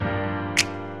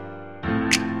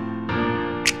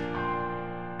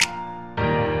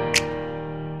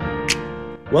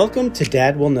Welcome to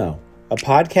Dad Will Know, a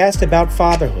podcast about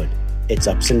fatherhood, its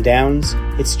ups and downs,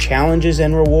 its challenges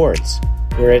and rewards,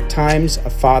 where at times a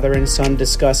father and son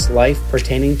discuss life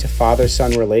pertaining to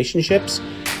father-son relationships,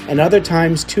 and other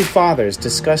times two fathers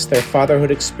discuss their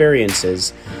fatherhood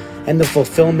experiences and the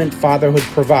fulfillment fatherhood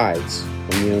provides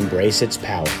when you embrace its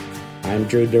power. I'm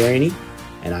Drew Duraney,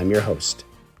 and I'm your host.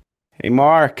 Hey,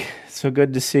 Mark. So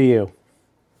good to see you.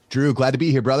 Drew, glad to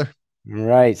be here, brother.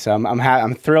 Right. So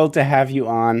I'm thrilled to have you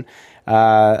on.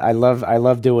 I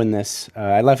love doing this.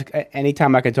 I love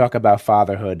anytime I can talk about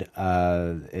fatherhood.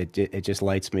 It just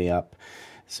lights me up.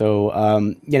 So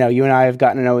you and I have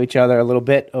gotten to know each other a little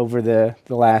bit over the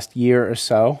last year or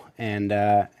so, and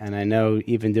I know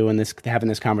even having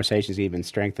this conversation has even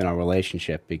strengthened our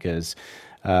relationship because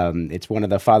fatherhood's one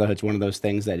of those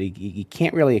things that you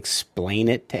can't really explain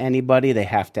it to anybody. They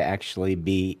have to actually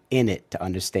be in it to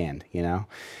understand,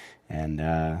 And,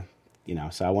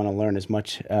 so I want to learn as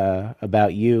much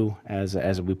about you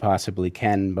as we possibly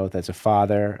can, both as a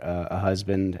father, a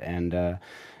husband, and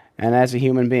as a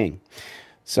human being.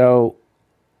 So,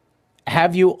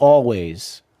 have you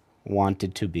always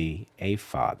wanted to be a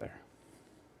father?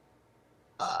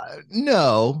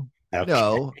 No. Okay.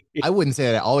 No, I wouldn't say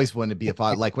that I always wanted to be a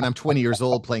father. Like when I'm 20 years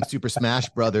old playing Super Smash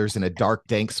Brothers in a dark,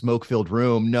 dank, smoke-filled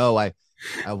room. No, I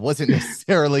wasn't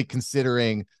necessarily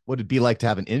considering what it'd be like to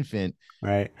have an infant.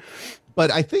 Right.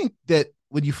 But I think that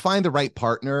when you find the right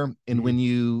partner and when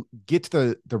you get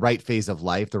to the right phase of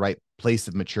life, the right place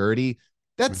of maturity,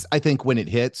 that's, I think, when it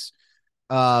hits.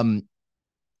 My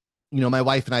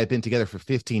wife and I have been together for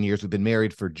 15 years. We've been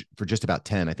married for just about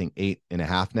 10, I think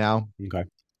 8.5 now. Okay.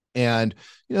 And,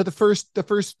 the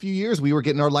first few years we were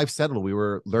getting our life settled. We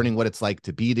were learning what it's like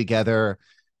to be together,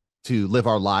 to live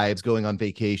our lives, going on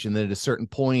vacation. Then at a certain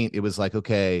point, it was like,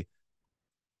 okay,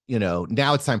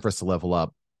 now it's time for us to level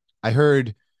up. I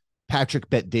heard Patrick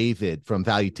Bet-David from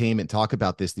Valuetainment talk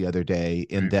about this the other day,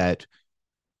 in that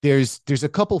there's a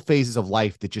couple phases of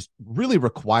life that just really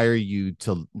require you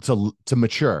to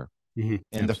mature. Mm-hmm. And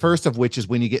absolutely. The first of which is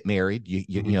when you get married,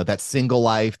 you that single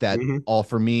life, that all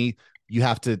for me, you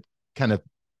have to kind of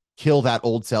kill that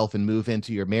old self and move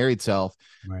into your married self,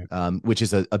 right. Which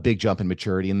is a big jump in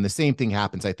maturity. And the same thing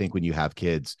happens, I think, when you have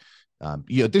kids.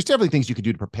 There's definitely things you can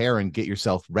do to prepare and get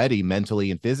yourself ready mentally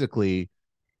and physically,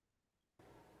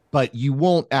 but you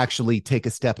won't actually take a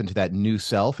step into that new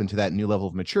self, into that new level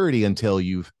of maturity until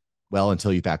you've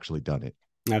actually done it.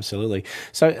 Absolutely.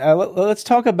 So let's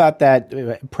talk about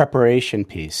that preparation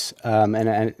piece.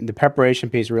 And the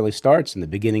preparation piece really starts in the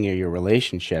beginning of your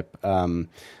relationship. A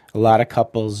lot of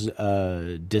couples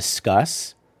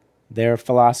discuss their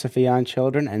philosophy on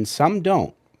children, and some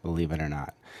don't, believe it or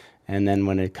not. And then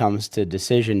when it comes to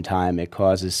decision time, it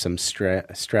causes some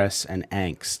stress and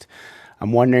angst.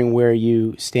 I'm wondering where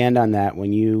you stand on that.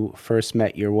 When you first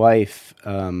met your wife,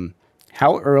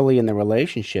 how early in the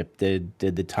relationship did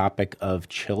the topic of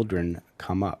children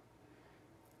come up?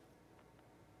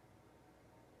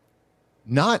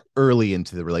 Not early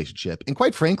into the relationship. And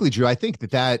quite frankly, Drew, I think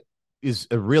that is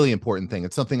a really important thing.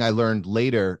 It's something I learned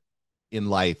later in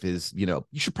life is, you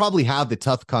should probably have the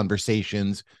tough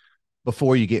conversations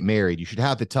before you get married. You should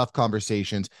have the tough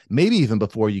conversations, maybe even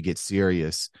before you get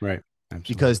serious. Right.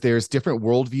 Absolutely. Because there's different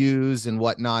worldviews and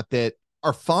whatnot that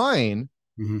are fine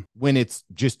when it's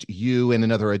just you and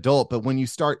another adult. But when you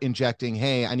start injecting,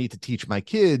 hey, I need to teach my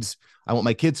kids, I want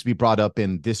my kids to be brought up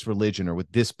in this religion or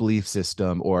with this belief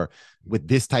system or with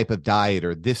this type of diet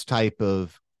or this type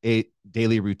of a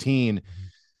daily routine.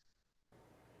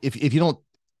 If you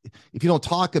don't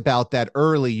talk about that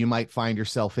early, you might find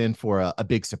yourself in for a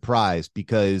big surprise,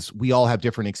 because we all have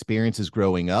different experiences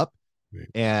growing up. Right.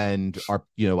 And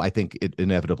I think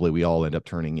inevitably we all end up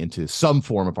turning into some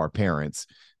form of our parents.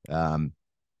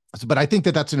 But I think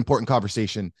that's an important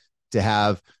conversation to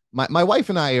have. My wife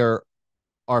and I are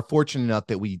fortunate enough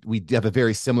that we have a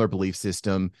very similar belief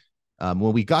system.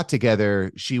 When we got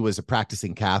together, she was a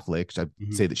practicing Catholic. I'd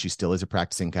say that she still is a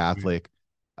practicing Catholic.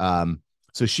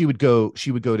 So she would go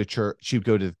to church. She would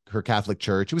go to her Catholic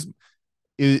church.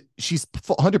 She's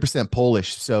 100%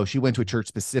 Polish. So she went to a church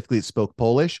specifically that spoke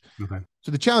Polish. Okay.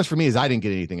 So the challenge for me is I didn't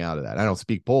get anything out of that. I don't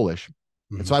speak Polish.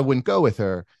 And so I wouldn't go with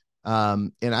her.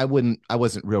 And I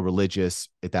wasn't real religious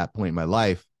at that point in my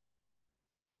life.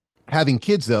 Having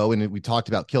kids though, and we talked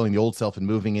about killing the old self and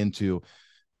moving into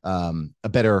a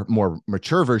better, more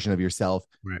mature version of yourself,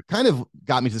 right, kind of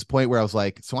got me to this point where I was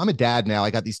like, so I'm a dad now.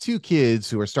 I got these two kids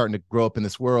who are starting to grow up in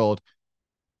this world.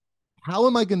 How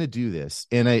am I going to do this?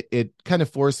 And it kind of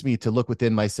forced me to look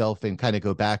within myself and kind of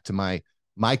go back to my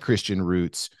Christian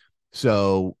roots.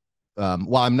 So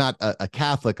while I'm not a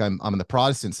Catholic, I'm on the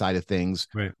Protestant side of things.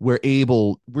 Right.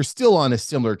 We're still on a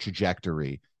similar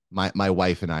trajectory. My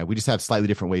wife and I, we just have slightly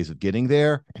different ways of getting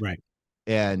there. Right.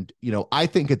 And, I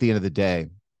think at the end of the day,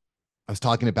 I was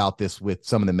talking about this with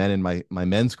some of the men in my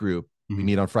men's group. We Mm-hmm.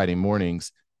 meet on Friday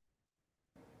mornings.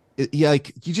 Yeah,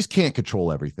 like you just can't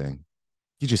control everything.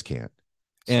 You just can't.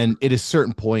 And at a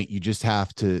certain point, you just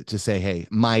have to say, hey,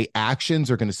 my actions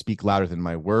are going to speak louder than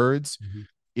my words.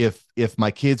 Mm-hmm. If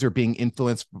my kids are being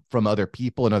influenced from other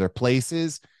people in other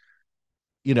places,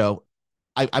 you know,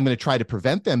 I'm going to try to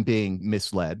prevent them being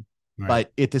misled. Right.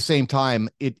 But at the same time,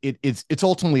 it's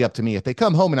ultimately up to me. If they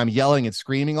come home and I'm yelling and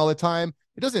screaming all the time,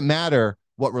 it doesn't matter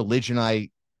what religion I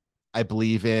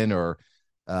believe in or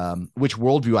which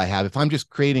worldview I have. If I'm just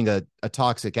creating a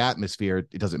toxic atmosphere,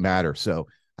 it doesn't matter. So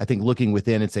I think looking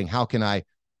within and saying, how can I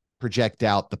project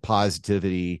out the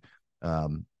positivity?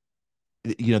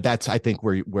 That's I think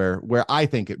where I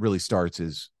think it really starts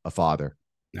as a father.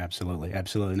 Absolutely,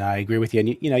 absolutely. No, I agree with you.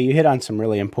 And you hit on some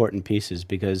really important pieces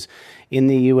because in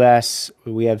the U.S.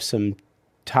 we have some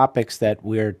topics that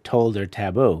we're told are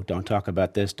taboo. Don't talk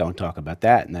about this. Don't talk about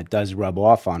that, and that does rub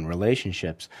off on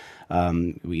relationships.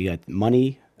 We got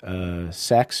money,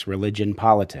 sex, religion,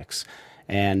 politics,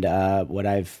 and what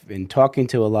I've been talking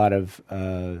to a lot of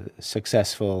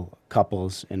successful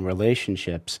couples in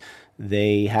relationships,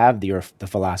 they have the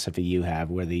philosophy you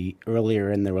have, where the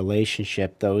earlier in the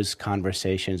relationship those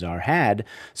conversations are had,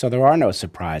 so there are no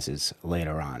surprises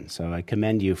later on. So I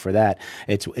commend you for that.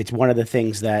 It's one of the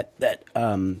things that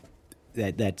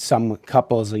some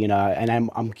couples, and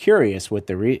I'm curious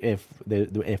with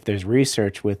if there's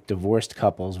research with divorced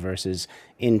couples versus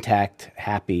intact,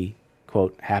 happy,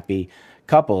 quote, happy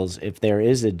couples, if there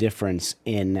is a difference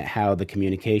in how the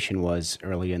communication was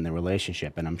early in the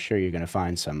relationship. And I'm sure you're going to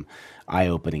find some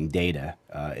eye-opening data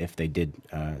if they did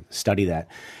study that.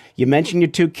 You mentioned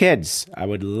your two kids. I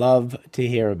would love to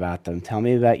hear about them. Tell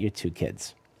me about your two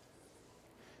kids.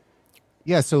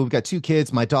 Yeah, so we've got two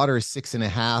kids. My daughter is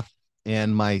 6.5,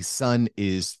 and my son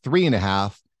is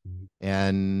 3.5.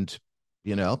 And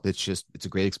it's a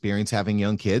great experience having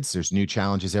young kids. There's new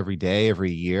challenges every day,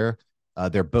 every year.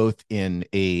 They're both in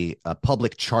a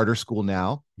public charter school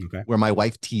now, Okay. where my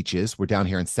wife teaches. We're down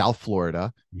here in South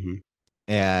Florida, Mm-hmm.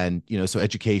 and so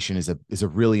education is a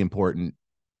really important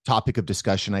topic of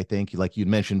discussion. I think, like you'd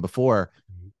mentioned before,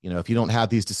 if you don't have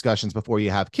these discussions before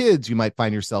you have kids, you might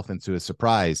find yourself into a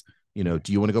surprise. Do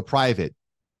you want to go private?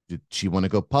 Did she want to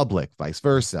go public? Vice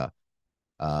versa.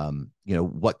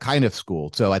 What kind of school?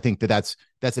 So I think that's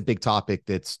a big topic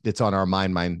that's on our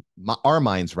our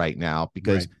minds right now,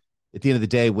 because Right. at the end of the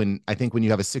day, when you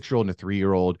have a 6-year-old and a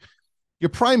 3-year-old, your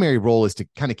primary role is to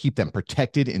kind of keep them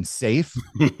protected and safe.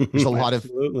 There's a lot of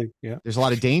Absolutely. Yeah. there's a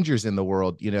lot of dangers in the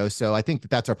world, so I think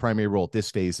that's our primary role at this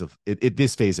phase of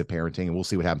parenting, and we'll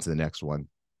see what happens in the next one.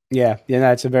 Yeah,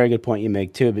 that's a very good point you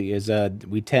make too, because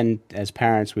we tend, as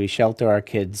parents, we shelter our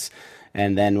kids,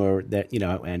 and then we're that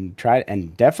and try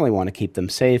and definitely want to keep them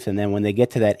safe. And then when they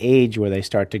get to that age where they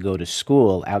start to go to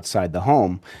school outside the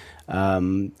home,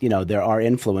 there are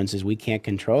influences we can't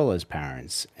control as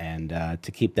parents, and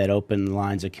to keep that open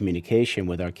lines of communication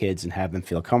with our kids and have them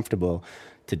feel comfortable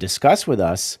to discuss with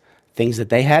us things that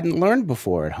they hadn't learned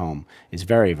before at home is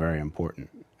very, very important.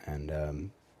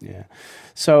 And yeah.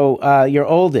 So your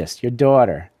oldest, your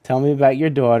daughter. Tell me about your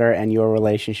daughter and your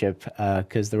relationship,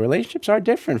 because the relationships are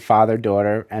different: father,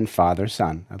 daughter, and father,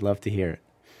 son. I'd love to hear it.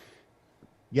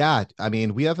 Yeah, I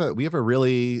mean, we have a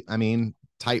really,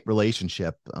 tight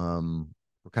relationship. We're kind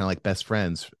of like best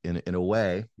friends in a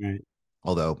way, Right.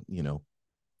 although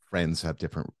friends have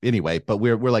different anyway. But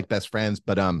we're like best friends.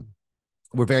 But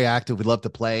we're very active. We love to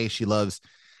play. She loves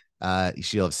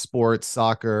sports,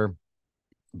 soccer,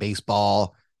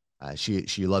 baseball.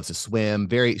 She loves to swim.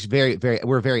 Very, very, very.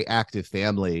 We're a very active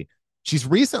family. She's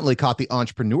recently caught the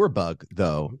entrepreneur bug,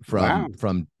 though, Wow.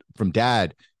 from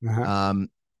dad. Uh-huh.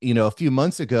 A few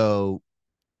months ago,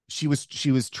 she was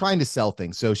trying to sell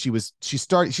things. So she's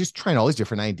trying all these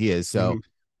different ideas. So Mhm.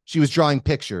 she was drawing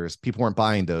pictures. People weren't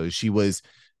buying those. She was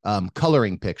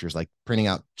coloring pictures, like printing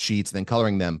out sheets and then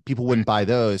coloring them. People wouldn't buy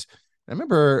those. I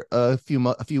remember a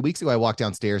few weeks ago, I walked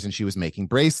downstairs and she was making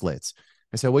bracelets.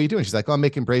 I said, "What are you doing?" She's like, "Oh, I'm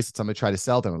making bracelets. I'm going to try to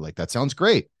sell them." I'm like, "That sounds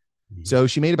great." Mhm. So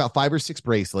she made about 5 or 6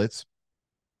 bracelets,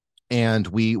 and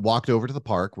we walked over to the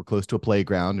park. We're close to a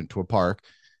playground and to a park,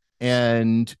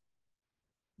 and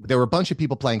there were a bunch of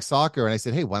people playing soccer. And I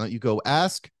said, "Hey, why don't you go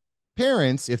ask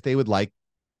parents if they would like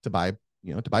to buy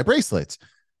bracelets?"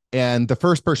 And the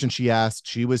first person she asked,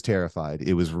 she was terrified.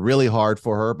 It was really hard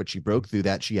for her, but she broke through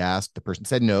that. She asked. The person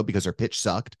said no because her pitch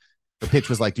sucked. Her pitch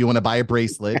was like, "Do you want to buy a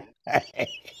bracelet?"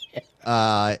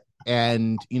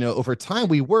 And, over time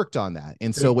we worked on that.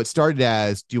 And so Sure. what started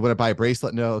as, do you want to buy a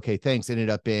bracelet? No. Okay, thanks. Ended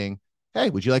up being, hey,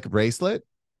 would you like a bracelet?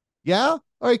 Yeah.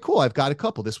 All right, cool. I've got a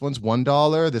couple. This one's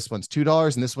 $1, this one's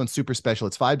 $2, and this one's super special.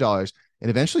 It's $5. And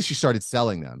eventually she started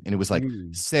selling them. And it was like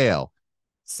Mm, sale,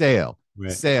 sale,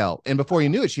 right. sale. And before you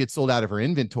knew it, she had sold out of her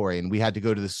inventory, and we had to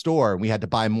go to the store and we had to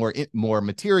buy more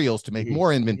materials to make Mhm, more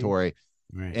mhm. inventory.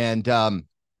 Right. And so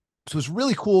it was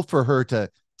really cool for her to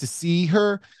see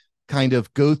her kind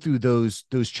of go through those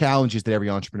challenges that every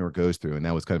entrepreneur goes through. And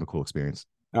that was kind of a cool experience.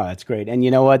 Oh, that's great. And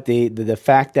you know what? The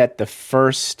fact that the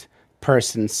first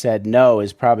person said no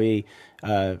is probably,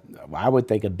 uh, I would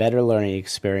think, a better learning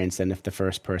experience than if the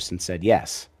first person said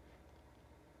yes.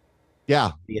 Yeah.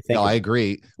 What do you No, think I about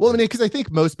agree. Well, I mean, because I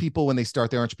think most people, when they start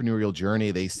their entrepreneurial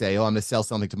journey, they say, "Oh, I'm going to sell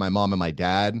something to my mom and my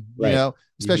dad," it? Right.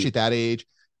 especially Hmm. at that age.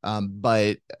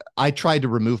 But I tried to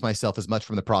remove myself as much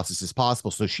from the process as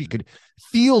possible so she could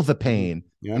feel the Hmm. pain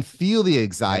Yeah. and feel the Yeah.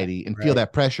 anxiety and feel Right.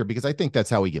 that pressure, because I think that's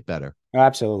how we get better.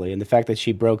 Absolutely. And the fact that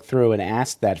she broke through and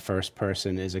asked that first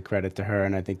person is a credit to her,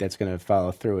 and I think that's going to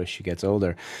follow through as she gets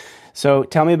older. So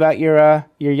tell me about your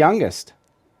youngest.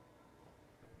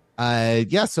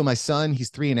 Yeah. So my son, he's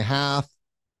 3.5,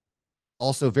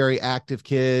 also very active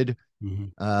kid. Hmm.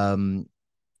 Um,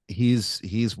 he's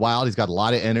wild. He's got a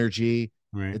lot of energy.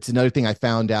 Right. It's another thing I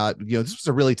found out. This was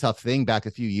a really tough thing back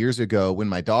a few years ago when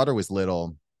my daughter was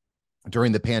little,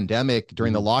 during the pandemic,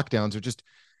 during the Hmm. lockdowns, or just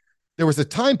there was a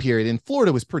time period in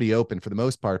Florida was pretty open for the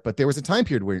most part, but there was a time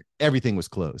period where everything was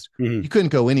closed. Hmm. You couldn't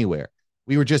go anywhere.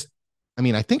 We were just, I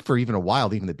mean, I think for even a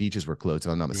while, even the beaches were closed,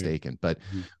 if I'm not Right. mistaken. But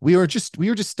Hmm. we were just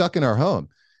stuck in our home.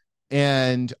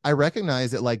 And I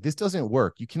recognized that, like, this doesn't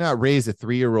work. You cannot raise a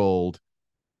 3-year old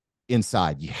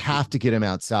inside. You have to get him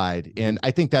outside. Hmm. And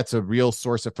I think that's a real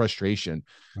source of frustration.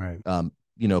 Right.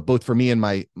 Both for me and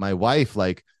my wife,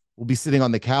 like, we'll be sitting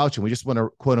on the couch and we just want to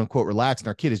quote unquote relax, and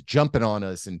our kid is jumping on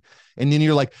us, and then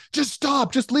you're like, just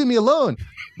stop, just leave me alone.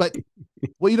 But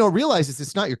what you don't realize is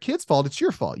it's not your kid's fault, it's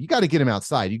your fault. You got to get him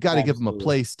outside. You got to give him a Absolutely.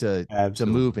 place to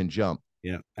Absolutely. move and jump.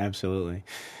 Yeah, absolutely.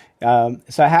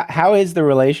 So how is the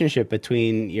relationship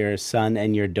between your son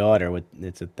and your daughter with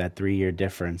it's at that 3 year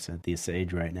difference at this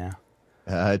age right now?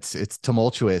 It's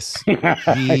tumultuous.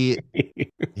 He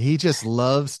just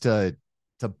loves to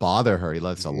bother her. He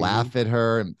loves to Hmm. laugh at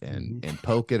her and and, Hmm. and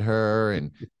poke at her,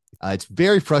 and it's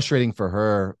very frustrating for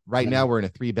her. Right now, we're in a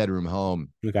 3-bedroom home,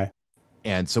 Okay.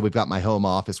 and so we've got my home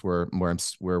office where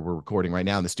we're recording right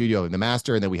now in the studio in the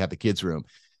master, and then we have the kids' room.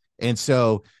 And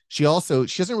so she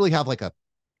doesn't really have like a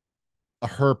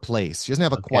her place. She doesn't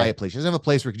have a Okay. quiet place. She doesn't have a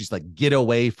place where she can just like get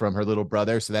away from her little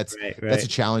brother. So Right. that's a Right.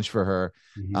 challenge for her.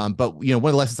 Hmm. But one of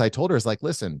the lessons I told her is like,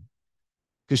 listen,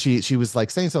 because she was like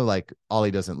saying something like,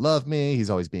 Ollie doesn't love me, he's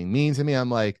always being mean to me.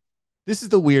 I'm like, this is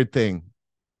the weird thing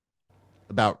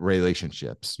about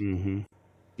relationships. Hmm.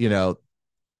 You know,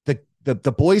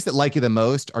 the boys that like you the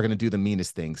most are going to do the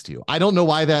meanest things to you. I don't know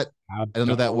why that. I I don't know don't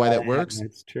know that why why that that happened. works,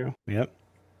 That's true. Yep.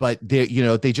 but they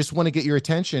just want to get your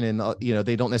attention, and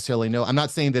they don't necessarily know. I'm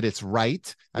not saying that it's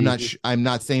right. Hmm. I'm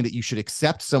not saying that you should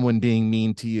accept someone being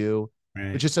mean to you, but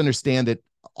Right. just understand that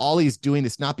all he's doing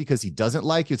is not because he doesn't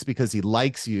like you, it's because he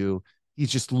likes you. He's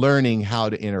just learning how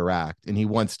to interact, and he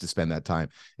wants to spend that time.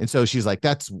 And so she's like,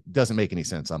 that doesn't make any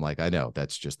sense. I'm like, I know,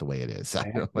 that's just the way it is. I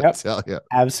don't know what to Yep. tell you.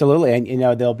 Absolutely. And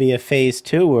there'll be a phase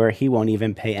two where he won't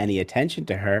even pay any attention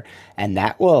to her, and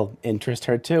that will interest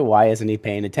her too. Why isn't he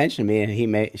paying attention to me?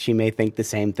 And she may think the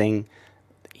same thing.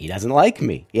 He doesn't like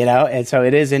me, and so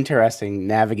it is interesting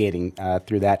navigating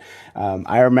through that.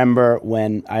 I remember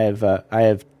when I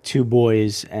have two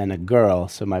boys and a girl,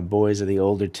 so my boys are the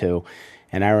older two,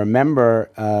 and I remember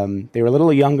they were a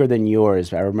little younger than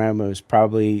yours. I remember it was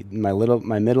probably my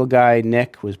middle guy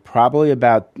Nick was probably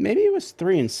about maybe it was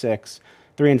 3 and 6,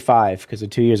 3 and 5 because they're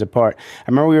 2 years apart. I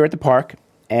remember we were at the park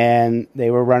and they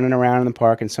were running around in the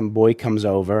park, and some boy comes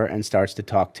over and starts to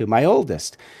talk to my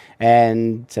oldest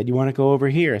and said, "You want to go over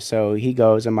here?" So he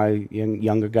goes, and my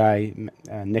younger guy,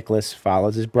 Nicholas,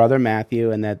 follows his brother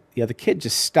Matthew, and that the other kid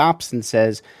just stops and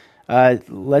says,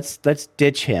 let's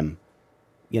ditch him."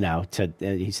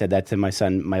 He said that to my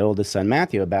son, my oldest son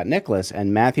Matthew, about Nicholas,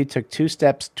 and Matthew took 2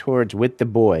 steps towards with the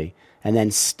boy, and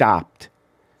then stopped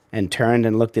and turned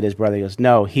and looked at his brother. He goes,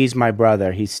 "No, he's my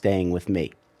brother. He's staying with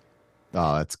me."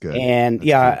 Oh, that's good. And That's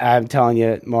yeah, cute. I'm telling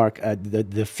you, Mark,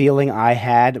 the feeling I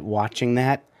had watching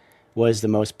that was the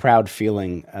most proud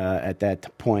feeling at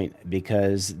that point,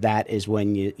 because that is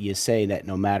when you say that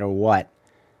no matter what,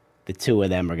 the two of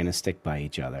them are going to stick by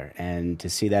each other. And to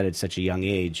see that at such a young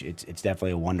age, it's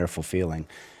definitely a wonderful feeling.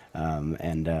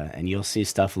 And you'll see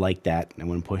stuff like that. And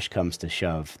when push comes to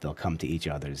shove, they'll come to each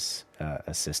other's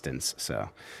assistance. So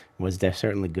it was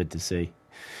certainly good to see.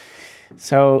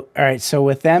 So, all right. So,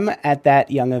 with them at that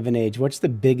young of an age, what's the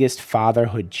biggest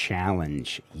fatherhood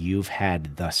challenge you've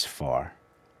had thus far?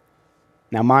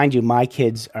 Now, mind you, my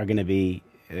kids are going to be,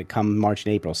 come March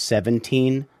and April,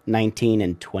 17, 19,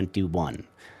 and 21.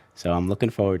 So, I'm looking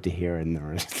forward to hearing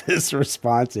this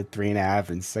response at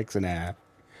 3.5 and 6.5.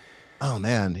 Oh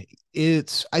man,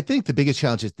 I think the biggest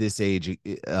challenge at this age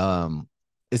is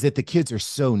that the kids are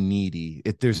so needy.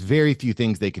 There's very few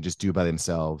things they can just do by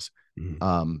themselves.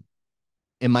 Mm-hmm.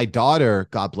 And my daughter,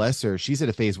 God bless her, she's at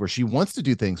a phase where she wants to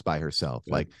do things by herself.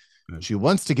 Good. Like Good. she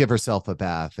wants to give herself a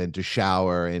bath and to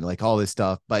shower and like all this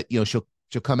stuff. But she'll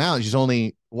come out and she's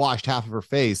only washed half of her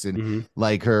face and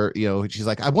like her, she's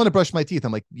like, I want to brush my teeth.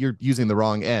 I'm like, you're using the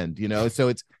wrong end, so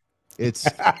it's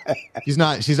she's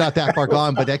not that far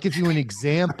gone, but that gives you an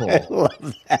example. I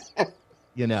love that.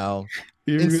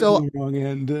 You're and so the wrong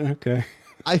end. Okay.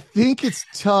 I think it's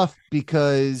tough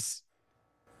because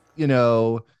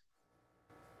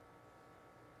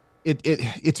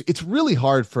it's really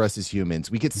hard for us as humans.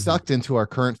 We get sucked into our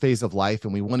current phase of life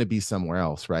and we want to be somewhere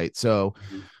else, right? So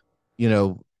I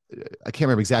can't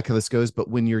remember exactly how this goes, but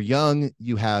when you're young,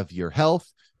 you have your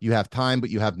health, you have time, but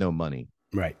you have no money.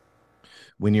 Right.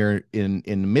 When you're in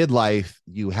midlife,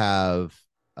 you have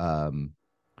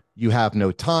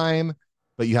no time,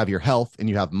 but you have your health and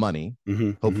you have money.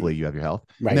 Hopefully you have your health.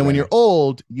 Right, and then when you're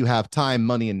old, you have time,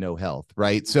 money, and no health.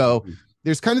 Right. So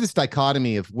there's kind of this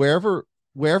dichotomy of wherever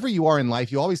you are in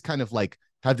life, you always kind of like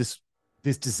have this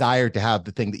desire to have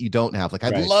the thing that you don't have. Like,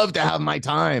 I'd love to have my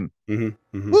time.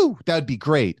 Woo, that would be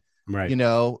great. Right.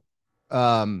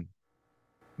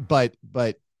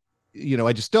 But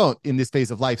I just don't in this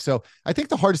phase of life. So I think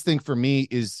the hardest thing for me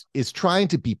is trying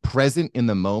to be present in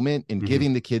the moment and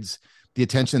giving the kids the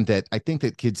attention that I think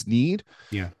that kids need.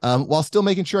 Yeah. While still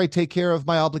making sure I take care of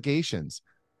my obligations.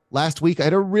 Last week, I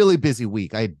had a really busy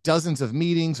week. I had dozens of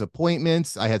meetings,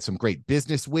 appointments. I had some great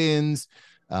business wins.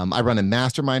 I run a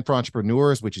mastermind for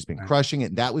entrepreneurs, which has been crushing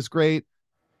it. And that was great.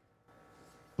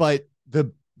 But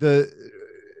it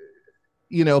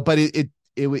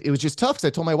was just tough because I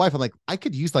told my wife, I'm like, I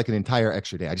could use like an entire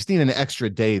extra day. I just need an extra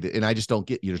day and I just don't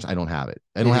get I don't have it.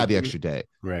 I don't have the extra day.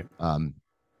 Right.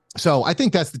 So I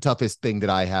think that's the toughest thing that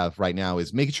I have right now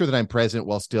is making sure that I'm present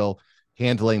while still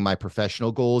handling my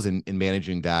professional goals and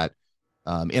managing that.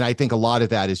 And I think a lot of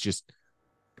that is just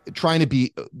trying to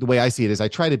be, the way I see it is I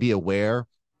try to be aware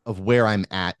of where I'm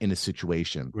at in a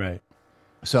situation. Right.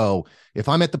 So if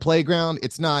I'm at the playground,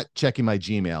 it's not checking my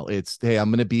Gmail. It's, hey, I'm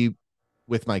going to be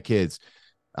with my kids.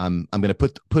 I'm going to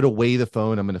put away the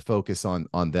phone. I'm going to focus on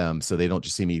them so they don't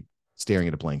just see me staring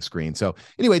at a blank screen. So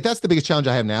anyway, that's the biggest challenge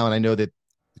I have now. And I know that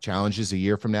the challenges a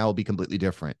year from now will be completely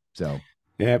different. So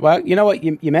yeah, well, you know what?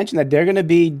 You mentioned that they're going to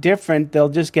be different. They'll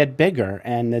just get bigger.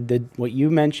 And what you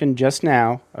mentioned just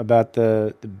now about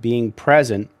the being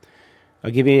present,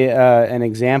 I'll give you an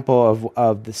example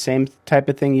of the same type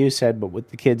of thing you said, but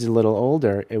with the kids a little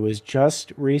older. It was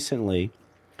just recently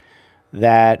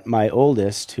that my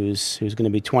oldest, who's going to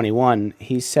be 21,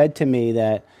 he said to me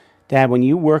that, Dad, when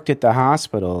you worked at the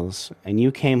hospitals and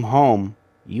you came home,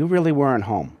 you really weren't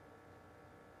home.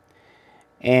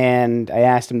 And I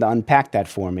asked him to unpack that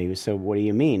for me. So what do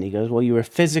you mean? He goes, well, you were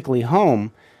physically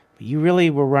home, but you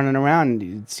really were running around.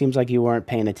 It seems like you weren't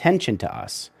paying attention to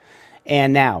us.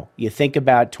 And now you think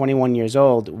about 21 years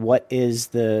old, what is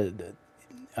that's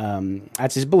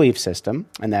his belief system,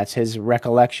 and that's his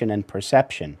recollection and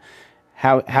perception.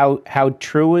 How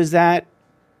true is that?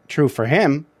 True for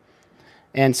him.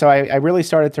 And so I really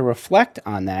started to reflect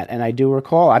on that. And I do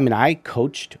recall, I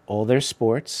coached all their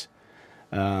sports.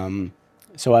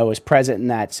 So I was present in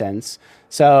that sense.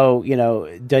 So,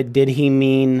 did he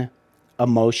mean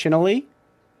emotionally?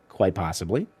 Quite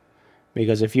possibly.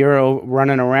 Because if you're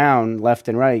running around left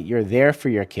and right, you're there for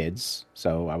your kids.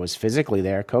 So I was physically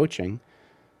there coaching.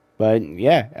 But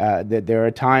yeah, there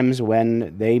are times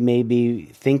when they may be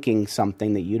thinking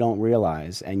something that you don't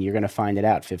realize, and you're going to find it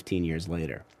out 15 years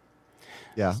later.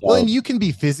 Yeah. So, well, and you can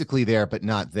be physically there, but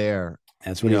not there.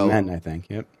 That's what he meant, I think.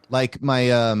 Yep. Like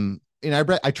my,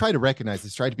 I try to recognize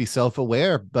this, try to be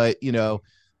self-aware, but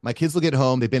my kids will get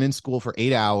home. They've been in school for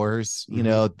 8 hours.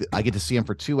 I get to see them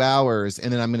for 2 hours,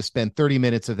 and then I'm going to spend 30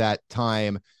 minutes of that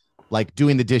time, like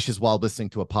doing the dishes while listening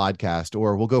to a podcast,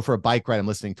 or we'll go for a bike ride. I'm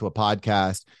listening to a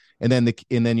podcast, and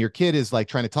then your kid is like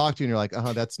trying to talk to you, and you're like,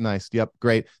 oh, that's nice. Yep,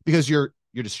 great, because you're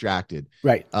distracted.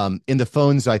 Right. And the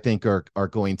phones, I think, are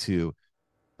going to.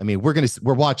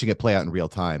 We're watching it play out in real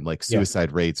time. Like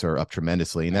suicide rates are up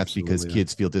tremendously, and that's because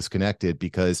kids feel disconnected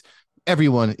because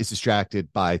everyone is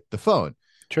distracted by the phone.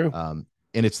 True.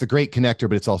 And it's the great connector,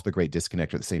 but it's also the great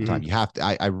disconnector at the same time. You have to,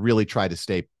 I really try to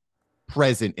stay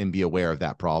present and be aware of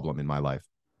that problem in my life.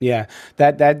 Yeah,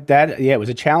 yeah, it was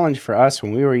a challenge for us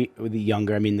when we were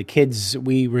younger. I mean, the kids,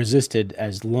 we resisted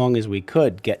as long as we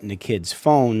could getting the kids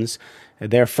phones.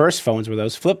 Their first phones were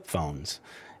those flip phones,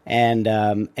 and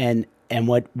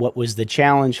what was the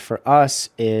challenge for us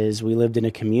is we lived in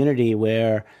a community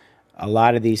where a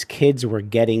lot of these kids were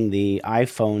getting the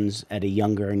iPhones at a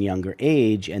younger and younger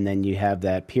age, and then you have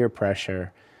that peer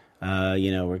pressure,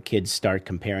 where kids start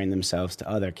comparing themselves to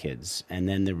other kids, and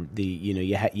then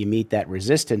you meet that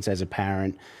resistance as a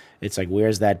parent. It's like,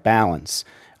 where's that balance?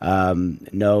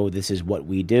 No, this is what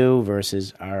we do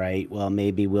versus, all right, well,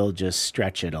 maybe we'll just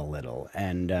stretch it a little.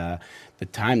 And the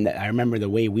time that I remember, the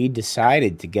way we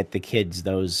decided to get the kids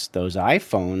those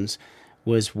iPhones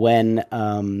was when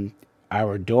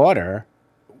our daughter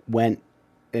went,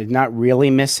 not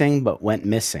really missing, but went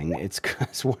missing. It's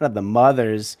because one of the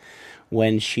mothers,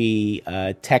 when she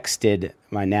texted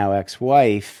my now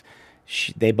ex-wife,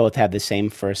 they both have the same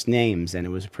first names, and it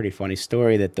was a pretty funny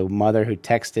story that the mother who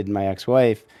texted my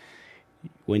ex-wife,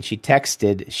 when she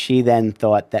texted, she then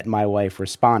thought that my wife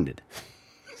responded.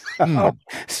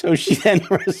 So she then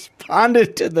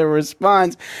responded to the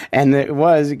response, and it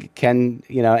was, "Can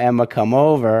Emma come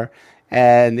over?"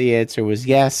 And the answer was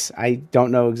yes. I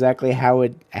don't know exactly how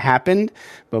it happened,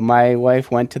 but my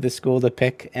wife went to the school to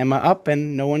pick Emma up,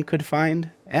 and no one could find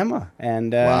Emma.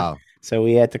 And Wow. so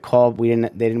we had to call. We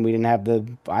didn't have the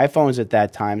iPhones at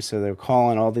that time, so they're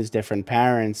calling all these different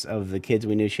parents of the kids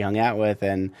we knew she hung out with,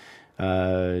 and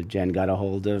Jen got a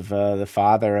hold of the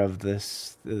father of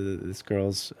this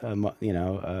girl's,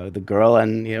 the girl,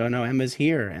 and no, Emma's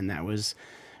here, and that was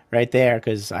right there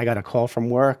because I got a call from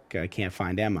work. I can't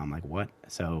find Emma. I'm like, what?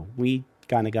 So we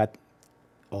kind of got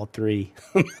all three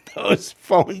of those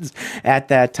phones at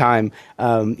that time.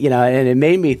 And it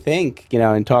made me think,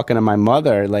 in talking to my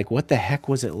mother, like, what the heck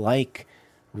was it like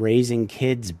raising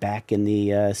kids back in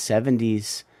the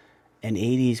 70s and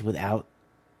 80s without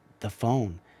the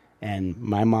phone? And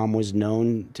my mom was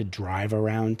known to drive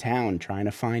around town trying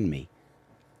to find me.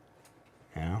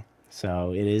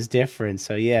 So it is different.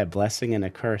 So yeah, blessing and a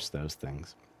curse, those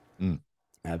things. Mm.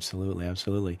 Absolutely,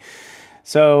 absolutely.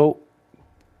 So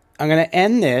I'm going to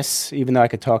end this, even though I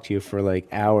could talk to you for like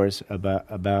hours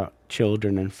about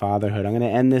children and fatherhood. I'm going to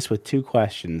end this with two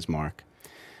questions, Mark.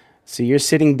 So you're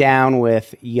sitting down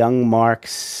with young Mark,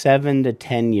 7 to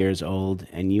 10 years old,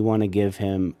 and you want to give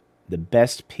him the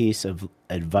best piece of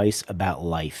advice about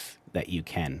life that you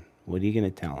can. What are you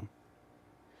going to tell him?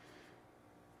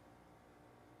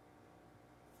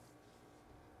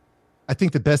 I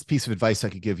think the best piece of advice I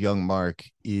could give young Mark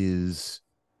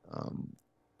um,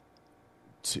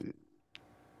 to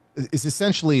is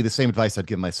essentially the same advice I'd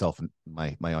give myself and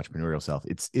my entrepreneurial self.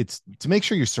 It's to make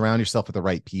sure you surround yourself with the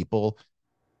right people,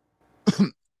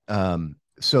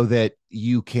 so that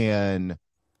you can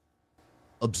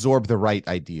absorb the right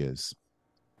ideas.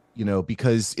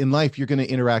 Because in life you're going to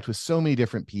interact with so many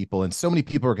different people, and so many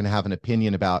people are going to have an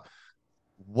opinion about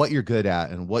what you're good at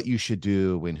and what you should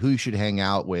do and who you should hang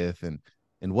out with and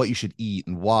what you should eat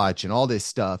and watch and all this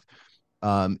stuff.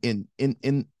 And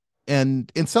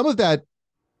some of that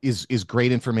is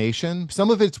great information.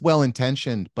 Some of it's well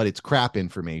intentioned, but it's crap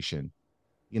information.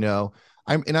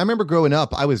 I remember growing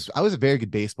up, I was a very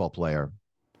good baseball player,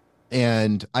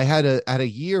 and I had a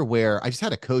year where I just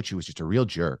had a coach who was just a real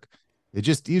jerk. He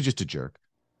was just a jerk.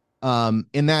 And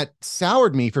that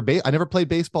soured me for I never played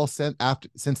baseball since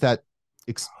that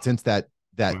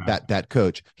that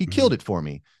coach. He killed it for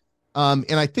me. And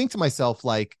I think to myself,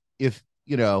 like, if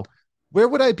where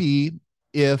would I be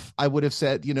if I would have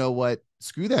said, what,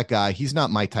 screw that guy, he's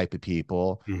not my type of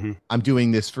people. Mm-hmm. I'm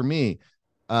doing this for me.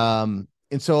 And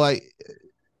so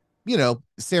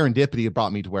serendipity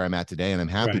brought me to where I'm at today, and I'm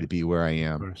happy Right. to be where I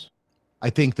Of am. course. I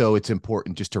think, though, it's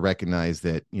important just to recognize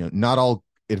that, not all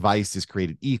advice is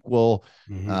created equal.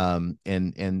 Mm-hmm.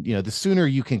 And the sooner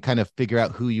you can kind of figure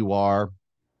out who you are,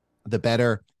 the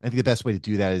better. I think the best way to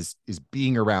do that is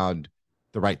being around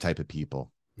the right type of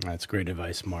people. That's great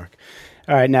advice, Mark.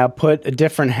 All right, now put a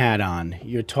different hat on.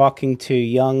 You're talking to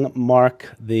young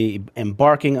Mark, the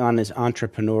embarking on his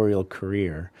entrepreneurial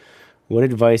career. What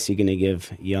advice are you going to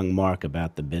give young Mark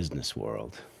about the business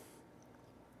world?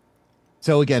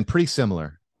 So again, pretty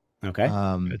similar. Okay.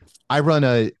 Um, Good. I run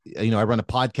a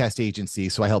podcast agency,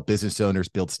 so I help business owners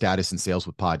build status and sales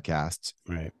with podcasts.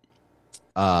 Right.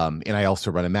 And I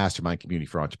also run a mastermind community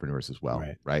for entrepreneurs as well.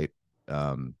 Right. Right.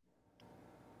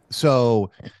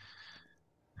 So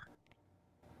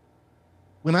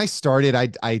when I started,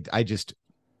 I just,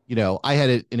 I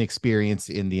had an experience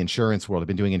in the insurance world. I've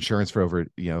been doing insurance for over,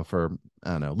 for,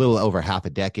 I don't know, a little over half a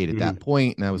decade at that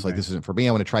point. And I was like, this isn't for me.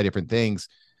 I want to try different things.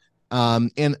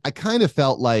 And I kind of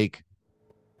felt like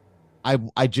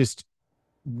I just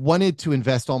wanted to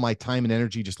invest all my time and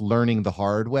energy just learning the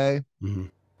hard way,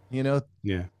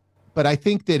 Yeah. But I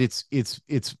think that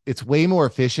it's way more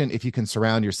efficient if you can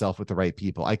surround yourself with the right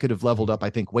people. I could have leveled up, I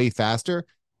think, way faster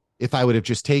if I would have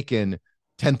just taken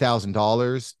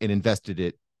 $10,000 and invested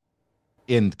it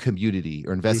in community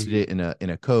or invested it in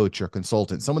a coach or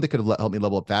consultant, someone that could have helped me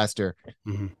level up faster,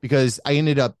 because I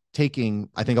ended up taking,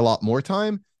 I think, a lot more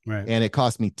time, and it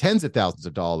cost me tens of thousands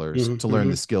of dollars to learn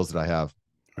the skills that I have.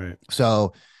 Right.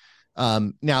 So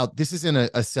now this isn't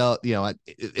a sell,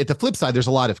 at the flip side, there's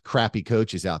a lot of crappy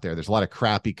coaches out there. There's a lot of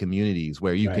crappy communities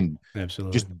where you can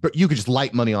just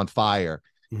light money on fire.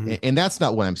 And that's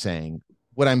not what I'm saying.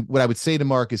 What I would say to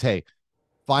Mark is, hey,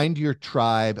 find your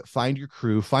tribe, find your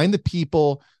crew, find the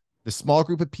people, the small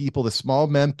group of people, the small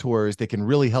mentors that can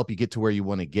really help you get to where you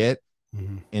want to get,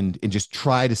 and just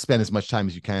try to spend as much time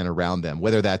as you can around them,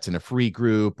 whether that's in a free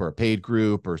group or a paid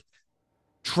group, or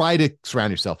try to surround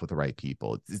yourself with the right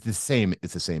people. It's the same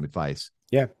advice.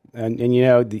 Yeah. And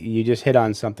you just hit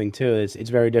on something too. It's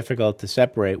very difficult to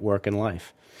separate work and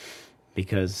life,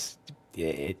 because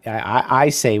I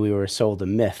say we were sold a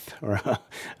myth or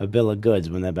a bill of goods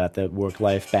about the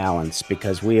work-life balance,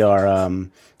 because we are,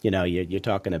 you're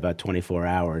talking about 24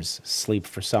 hours sleep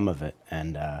for some of it,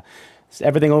 and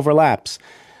everything overlaps.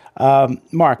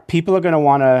 Mark, people are going to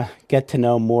want to get to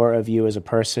know more of you as a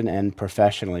person and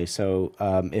professionally. So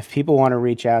if people want to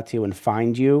reach out to you and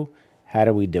find you, how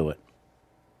do we do it?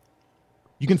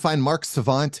 You can find Mark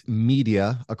Savant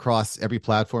Media across every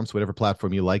platform. So whatever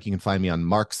platform you like, you can find me on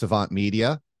Mark Savant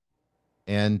Media.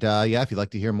 And if you'd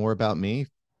like to hear more about me,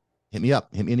 hit me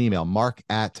up. Hit me an email,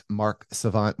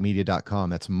 mark@marksavantmedia.com.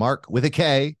 That's Mark with a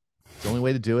K. It's the only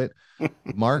way to do it.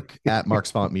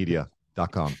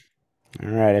 mark@marksavantmedia.com. All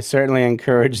right. I certainly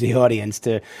encourage the audience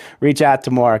to reach out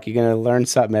to Mark. You're going to learn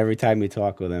something every time you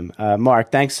talk with him.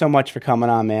 Mark, thanks so much for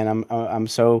coming on, man. I'm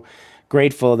so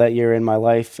grateful that you're in my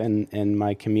life and in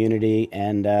my community,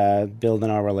 and building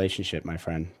our relationship, my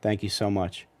friend. Thank you so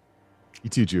much. You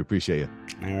too, Drew. Appreciate you.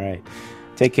 All right.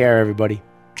 Take care, everybody.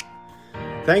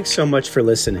 Thanks so much for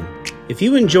listening. If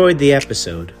you enjoyed the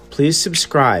episode, please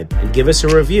subscribe and give us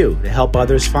a review to help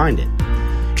others find it.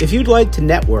 If you'd like to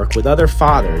network with other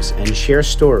fathers and share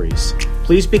stories,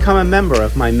 please become a member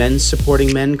of my Men's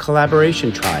Supporting Men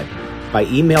collaboration tribe by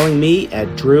emailing me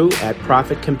at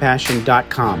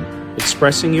drew@profitcompassion.com,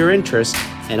 expressing your interest,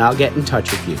 and I'll get in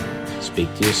touch with you.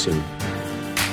 Speak to you soon.